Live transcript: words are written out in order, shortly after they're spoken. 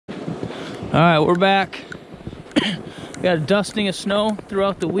All right, we're back. We had a dusting of snow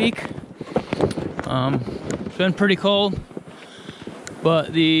throughout the week. It's been pretty cold,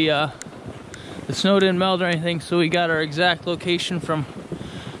 but the snow didn't melt or anything, so we got our exact location from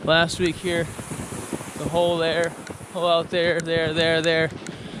last week here. The hole there, hole out there, there.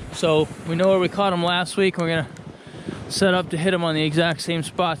 So we know where we caught them last week. We're gonna set up to hit them on the exact same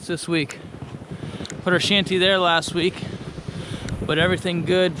spots this week. Put our shanty there last week, but everything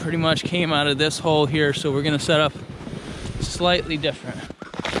good pretty much came out of this hole here, so we're gonna set up slightly different.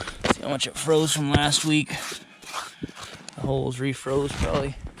 See how much it froze from last week. The hole's refroze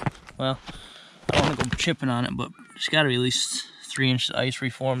probably. Well, I don't want to go chipping on it, but there's got to be at least 3 inches of ice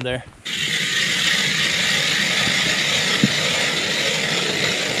reformed there.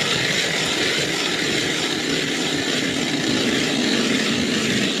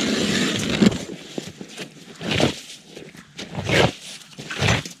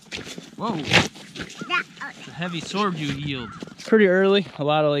 Whoa, it's a heavy sword you yield. Pretty early. A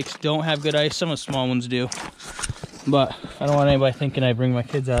lot of lakes don't have good ice. Some of the small ones do. But I don't want anybody thinking I bring my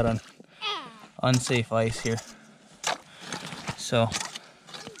kids out on unsafe ice here. So,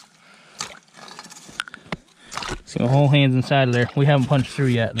 see my whole hand's inside of there. We haven't punched through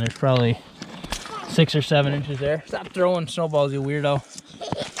yet, and there's probably 6 or 7 inches there. Stop throwing snowballs, you weirdo. All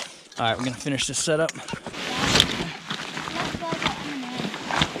right, we're gonna finish this setup.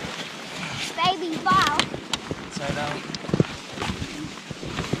 Baby ball. Inside out.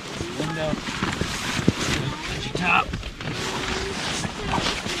 Window. At your top.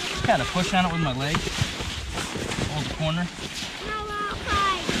 Just kind of push on it with my leg. Hold the corner.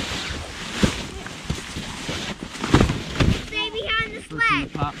 Stay behind the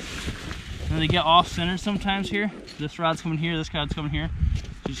sled. Pop. And they get off center sometimes here. This rod's coming here, this rod's coming here. So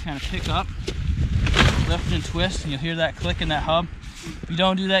you just kind of pick up, lift and twist, and you'll hear that click in that hub. If you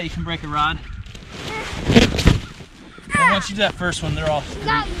don't do that, you can break a rod. And once you do that first one, they're all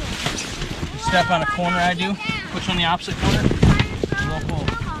straight. You step on a corner, I do. Push on the opposite corner. Roll pull.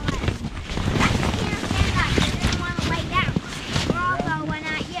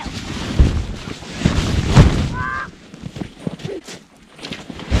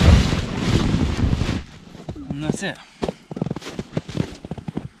 And that's it.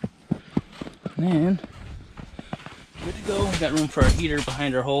 And then, good to go. We got room for our heater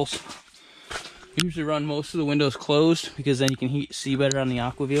behind our holes. We usually run most of the windows closed because then you can see better on the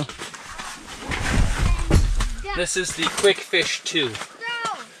AquaView. This is the Quick Fish 2.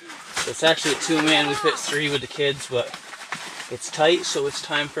 So it's actually a 2-man. We fit 3 with the kids, but it's tight, so it's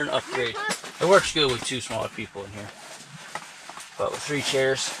time for an upgrade. It works good with 2 smaller people in here, but with 3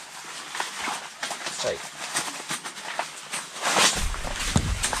 chairs, it's tight.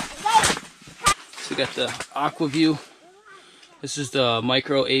 So we got the AquaView. This is the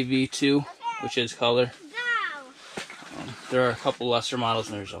Micro AV2, which is color. There are a couple lesser models,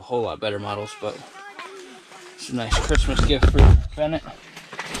 and there's a whole lot better models, but it's a nice Christmas gift for Bennett.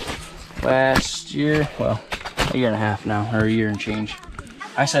 Last year, well, a year and a half now, or a year and change,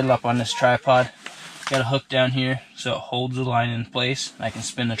 I set it up on this tripod. Got a hook down here so it holds the line in place. I can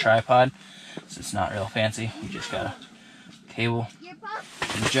spin the tripod, so it's not real fancy. You just got a cable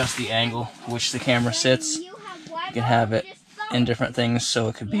and adjust the angle which the camera sits. You can have it in different things, so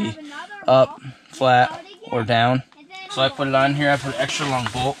it could be up, flat, or down. So I put it on here. I put an extra long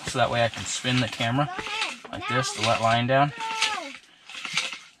bolt so that way I can spin the camera like this to let line down.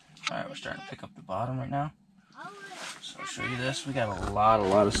 Alright, we're starting to pick up the bottom right now. So I'll show you this. We got a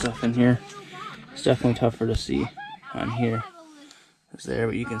lot of stuff in here. It's definitely tougher to see on here. It's there,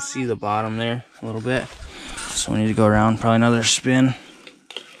 but you can see the bottom there a little bit. So we need to go around, probably another spin.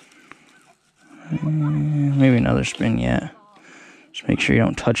 Maybe another spin yet. Just make sure you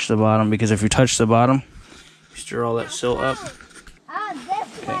don't touch the bottom, because if you touch the bottom, you stir all that silt up.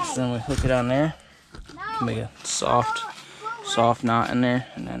 Okay, so then we hook it on there. Make a soft knot in there,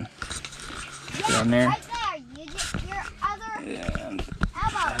 and then get on there. And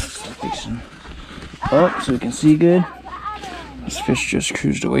that's facing up so we can see good. This fish just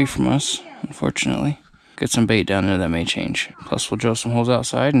cruised away from us, unfortunately. Get some bait down there that may change. Plus we'll drill some holes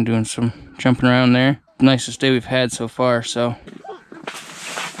outside and doing some jumping around there. Nicest day we've had so far, so I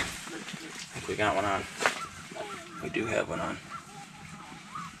think we got one on. We do have one on.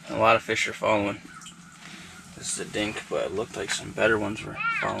 And a lot of fish are following. This is a dink, but it looked like some better ones were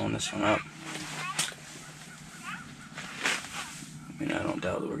following this one up. I mean, I don't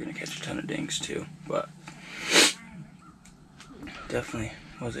doubt that we're going to catch a ton of dinks too, but definitely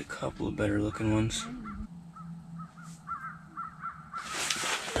was a couple of better looking ones.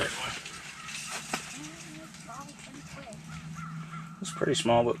 pretty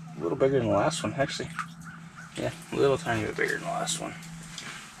small, but a little bigger than the last one, actually. Yeah, a little tiny bit bigger than the last one.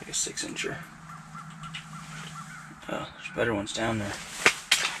 Like a 6-incher. Oh, there's better ones down there.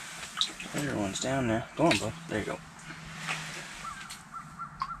 Better ones down there. Go on, bud. There you go.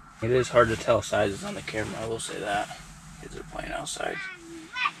 It is hard to tell sizes on the camera, I will say that. Kids are playing outside.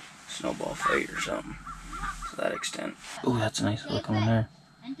 Snowball fight or something. To that extent. Oh, that's a nice looking one there.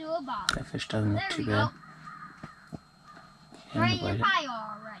 That fish doesn't look too bad.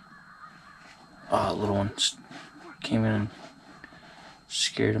 Oh, little one came in and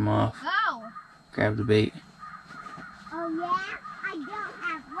scared him off. Grabbed the bait. Oh yeah? I don't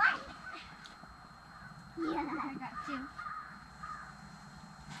have one. Yeah, I got two.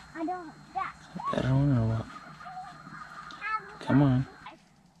 I don't have that. Better one or what? Come on.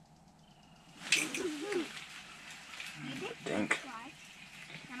 Dink.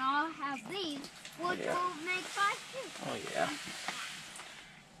 And I'll have these, which will make 5 too. Oh yeah.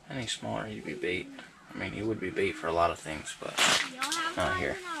 Any smaller, he'd be bait. I mean, he would be bait for a lot of things, but not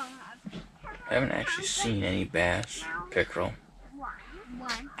here. I haven't actually seen any bass, pickerel,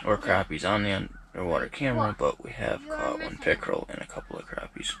 or crappies on the underwater camera, but we have caught one pickerel and a couple of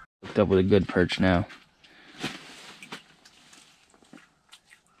crappies. Hooked up with a good perch now.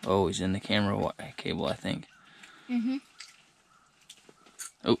 Oh, he's in the camera cable, I think. Mm-hmm.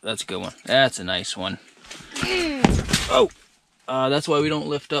 Oh, that's a good one. That's a nice one. Oh! That's why we don't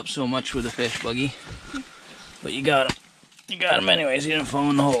lift up so much with the fish, Buggy. But you got him. You got him anyways. He didn't fall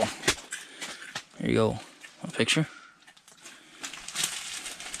in the hole. Here you go. A picture.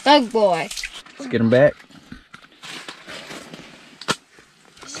 Big boy. Let's get him back.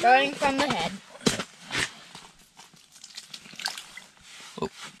 Starting from the head. Oh,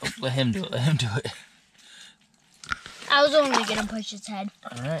 let him do it. Let him do it. I was only gonna push his head.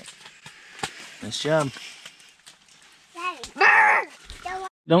 All right. Nice job.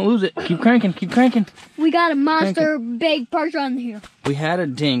 Don't lose it. Keep cranking. Keep cranking. We got a monster big perch on here. We had a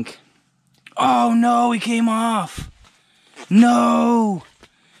dink. Oh no, he came off. No.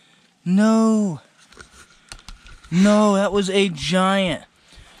 No. No, that was a giant.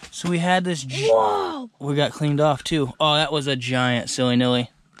 So we had this. Whoa. We got cleaned off too. Oh, that was a giant, silly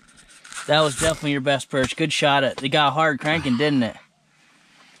nilly. That was definitely your best perch. Good shot at. It got hard cranking, didn't it?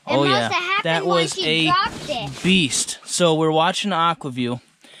 Oh yeah, that was a beast. So we're watching the Aquaview.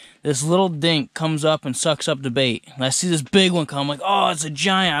 This little dink comes up and sucks up the bait. And I see this big one come. I'm like, oh, it's a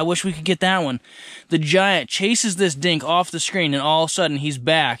giant. I wish we could get that one. The giant chases this dink off the screen, and all of a sudden he's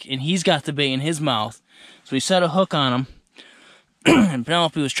back, and he's got the bait in his mouth. So we set a hook on him, and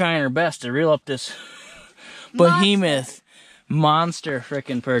Penelope was trying her best to reel up this behemoth monster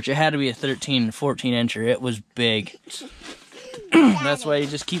frickin' perch. It had to be a 13, 14-incher. It was big. That's why you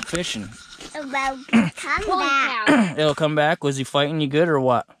just keep fishing. Well, come back. It'll come back. Was he fighting you good or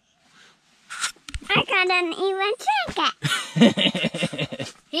what? I couldn't even check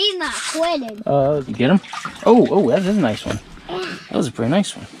it. He's not quitting. You get him? Oh, that is a nice one. That was a pretty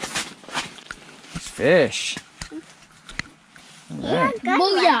nice one. Nice fish. All right.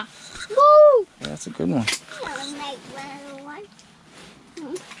 Booyah. Woo! Yeah, that's a good one.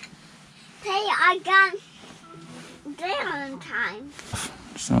 Hey, I got there on time.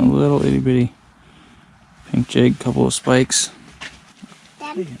 Just a little itty bitty pink jig, couple of spikes.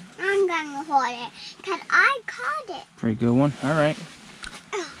 Then I'm gonna hold it because I caught it. Pretty good one. All right.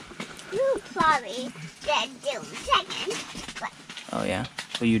 You probably did do second. But Oh yeah.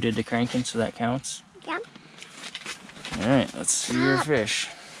 So you did the cranking, so that counts. Yep. All right. Let's see your fish.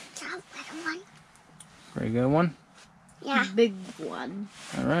 Little one. Pretty good one. Yeah. Big one.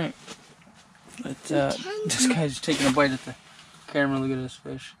 All right. But this guy's taking a bite at the camera. Look at this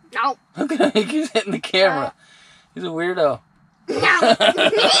fish. No. Look at him. He keeps hitting the camera. He's a weirdo. No.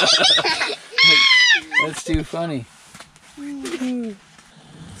 That's too funny. What do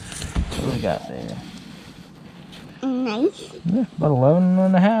we got there? Nice. Yeah, about 11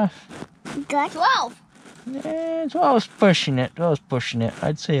 and a half. Good. 12. Yeah, so I was pushing it.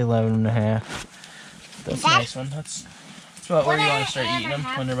 I'd say 11 and a half. That's a nice one. That's about where you want to start eating them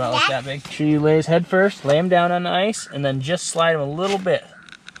when they're about like that big. Make sure you lay his head first, lay him down on the ice, and then just slide him a little bit.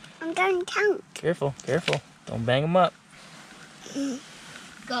 I'm going to count. Careful, careful. Don't bang him up.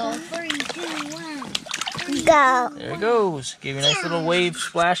 Go. 3, 2, 1. Go. There he goes. Give you a nice little wave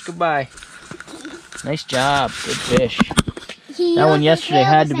splash goodbye. Nice job. Good fish. That one yesterday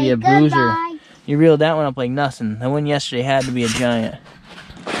had to be a bruiser. You reeled that one up like nothing. That one yesterday had to be a giant.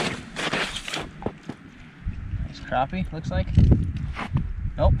 Nice crappie, looks like.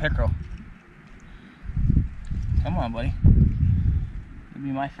 Nope, pickerel. Come on, buddy. You'll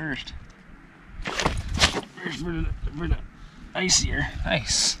be my first. icier.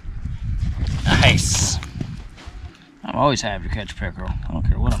 Nice. Nice. I'm always happy to catch pickerel. I don't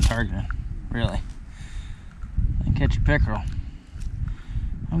care what I'm targeting, really. I can catch a pickerel.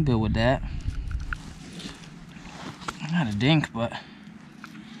 I'm good with that. Not a dink, but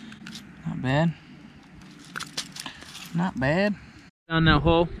not bad. Not bad. Down that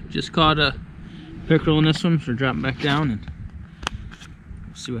hole, just caught a pickerel in this one, so drop back down and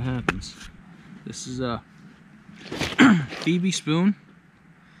we'll see what happens. This is a Phoebe spoon.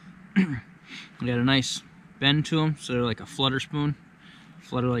 They got a nice bend to them, so they're like a flutter spoon.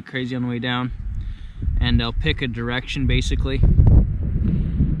 Flutter like crazy on the way down. And they'll pick a direction basically.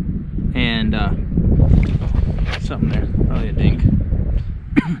 And something there, probably a dink.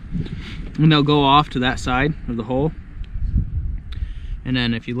 And they'll go off to that side of the hole. And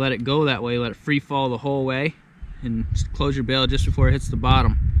then if you let it go that way, let it free fall the whole way, and close your bail just before it hits the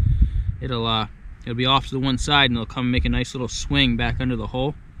bottom, it'll be off to the one side, and it'll come make a nice little swing back under the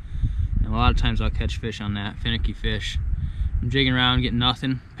hole. And a lot of times I'll catch fish on that, finicky fish. I'm jigging around, getting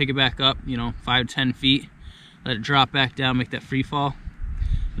nothing, pick it back up, you know, 5 to 10 feet, let it drop back down, make that free fall.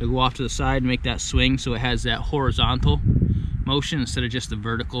 It'll go off to the side and make that swing so it has that horizontal motion instead of just the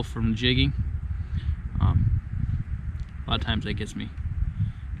vertical from jigging. A lot of times that gets me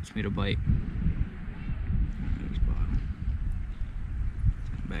to bite. There's bottom.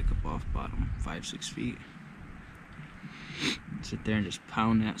 Back up off bottom 5-6 feet. Sit there and just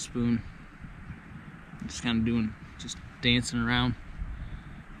pound that spoon. Just kind of just dancing around,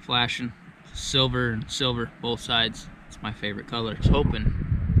 flashing silver and silver both sides. It's my favorite color. It's hoping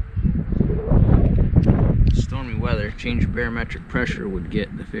stormy weather, change of barometric pressure would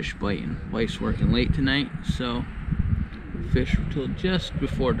get the fish biting. Wife's working late tonight, so fish till just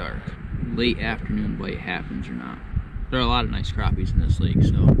before dark. Late afternoon bite happens or not. There are a lot of nice crappies in this lake,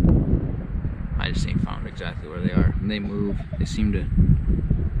 so I just ain't found exactly where they are. And they move. They seem to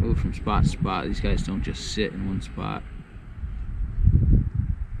move from spot to spot. These guys don't just sit in one spot.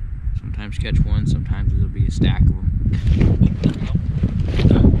 Sometimes catch one, sometimes there'll be a stack of them.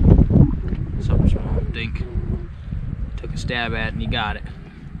 Something small, dink. Took a stab at it and you got it.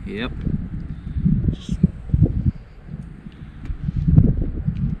 Yep.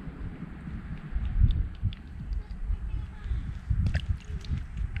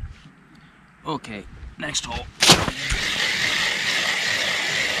 Okay, next hole.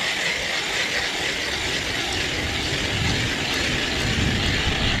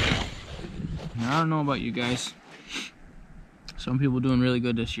 Now, I don't know about you guys. Some people doing really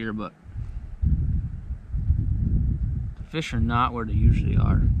good this year, but the fish are not where they usually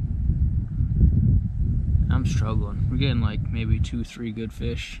are. I'm struggling. We're getting like maybe 2-3 good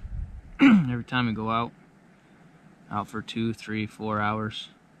fish every time we go out for 2, 3, 4 hours.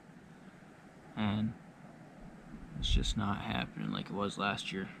 And it's just not happening like it was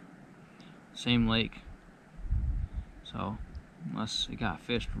last year. Same lake. So unless it got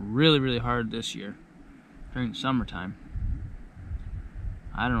fished really hard this year during the summertime,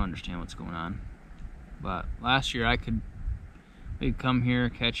 I don't understand what's going on. But last year we'd come here,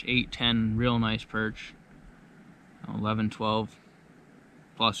 catch 8, 10 real nice perch, 11, 12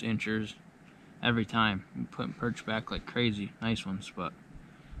 plus inchers every time. We're putting perch back like crazy, nice ones, but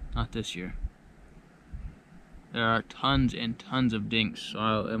not this year. There are tons and tons of dinks,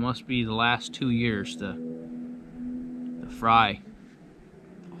 so it must be the last 2 years the fry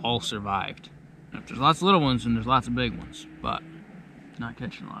all survived. There's lots of little ones and there's lots of big ones, but not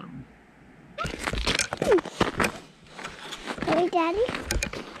catching a lot of them. Hey, Daddy.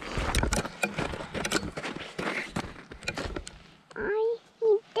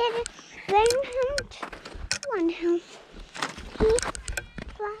 He didn't bring him to one him. He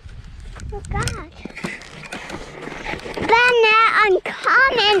forgot. Bennett,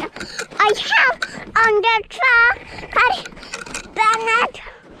 uncommon. I have on the truck. Bennett.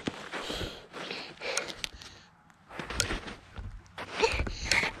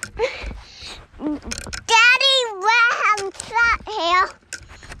 Daddy, where have that here?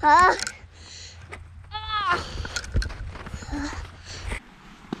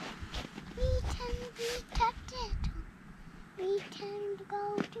 We can go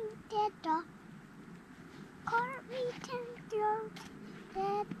to the dog.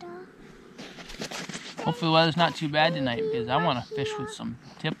 Hopefully the weather's not too bad tonight, because I want to fish with some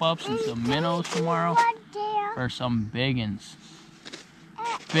tip-ups and some minnows tomorrow, or some biggins.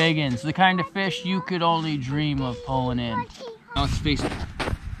 Biggins, the kind of fish you could only dream of pulling in. Now let's face it.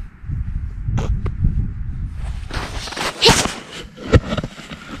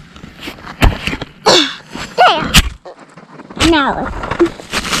 Now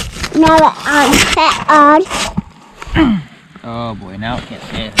that I'm set on. Oh boy, now I can't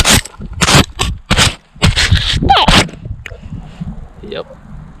see anything. Yep.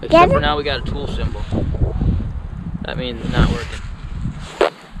 Except for now we got a tool symbol. That means it's not working.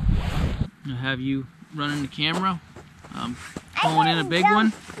 I'll have you running the camera. Pulling in a big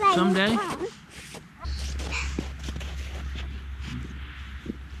one someday.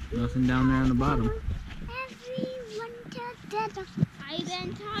 Nothing down there on the bottom. I've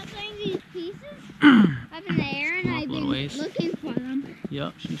been tossing these pieces up in the air and I've been looking for them.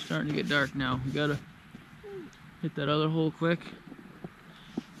 Yep, she's starting to get dark now. We gotta hit that other hole quick.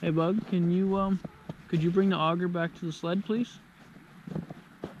 Hey Bug, can you could you bring the auger back to the sled, please?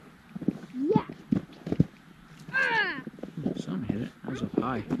 Yeah. Something hit it. That was up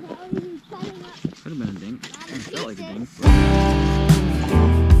high. Could have been a dink. It felt like a dink.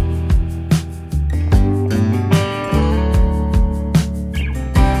 But...